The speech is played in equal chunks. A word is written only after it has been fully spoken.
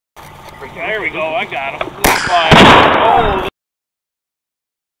There we go, I got him. Oh.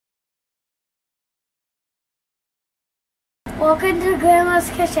 Welcome to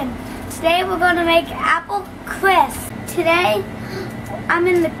Grandma's Kitchen. Today we're going to make apple crisp. Today I'm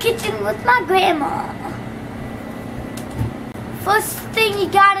in the kitchen with my grandma. First thing you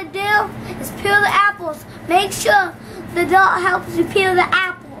gotta do is peel the apples. Make sure the adult helps you peel the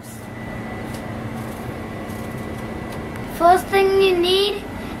apples. First thing you need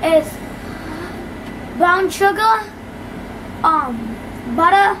is brown sugar,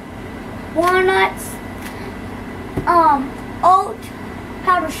 butter, walnuts, oat,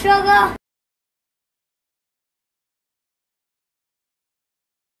 powdered sugar,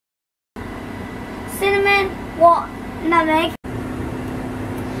 cinnamon, nutmeg.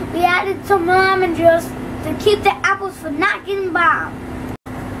 We added some lemon juice to keep the apples from not getting brown.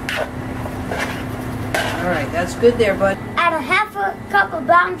 Alright, that's good there, bud. Add a half a cup of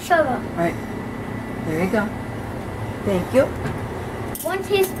brown sugar. Alright, there you go. Thank you. 1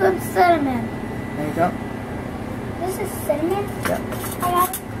 teaspoon cinnamon. There you go. This is cinnamon? Yep. I got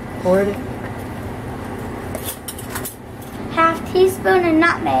it. Pour it in. Half teaspoon of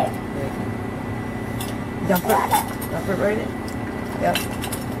nutmeg. There you go. Dump it right in. Yep.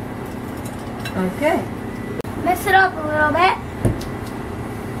 Okay. Mix it up a little bit.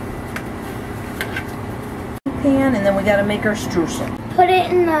 Pan, and then we gotta make our streusel. Put it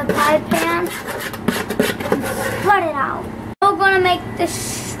in the pie pan. Spread it out. We're gonna make the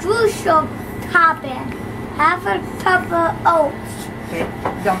streusel topping. Half a cup of oats. Okay,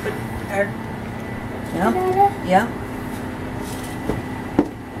 dump it there. Yeah. Yeah.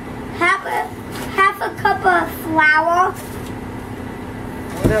 Half a cup of flour.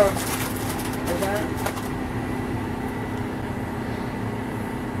 What else? Is that?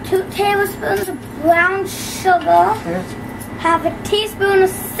 2 tablespoons of brown sugar. There's. Half a teaspoon of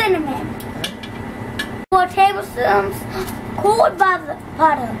cinnamon. 4 tablespoons cold butter.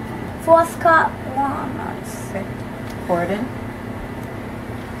 4th cup walnuts. Okay. Pour it in.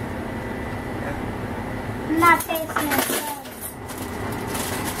 I'm not tasting it.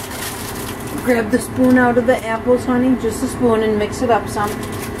 Grab the spoon out of the apples, honey. Just a spoon, and mix it up some.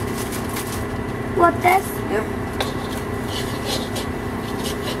 What, this? Yep.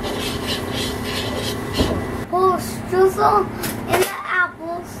 Pour streusel in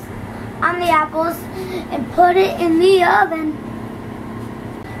the apples, and put it in the oven.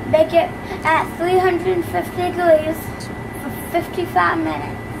 Bake it at 350 degrees for 55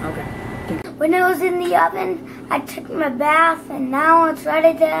 minutes. Okay. When it was in the oven, I took my bath, and now it's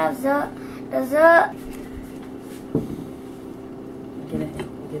ready to have dessert. Get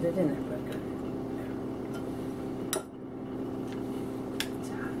it in there.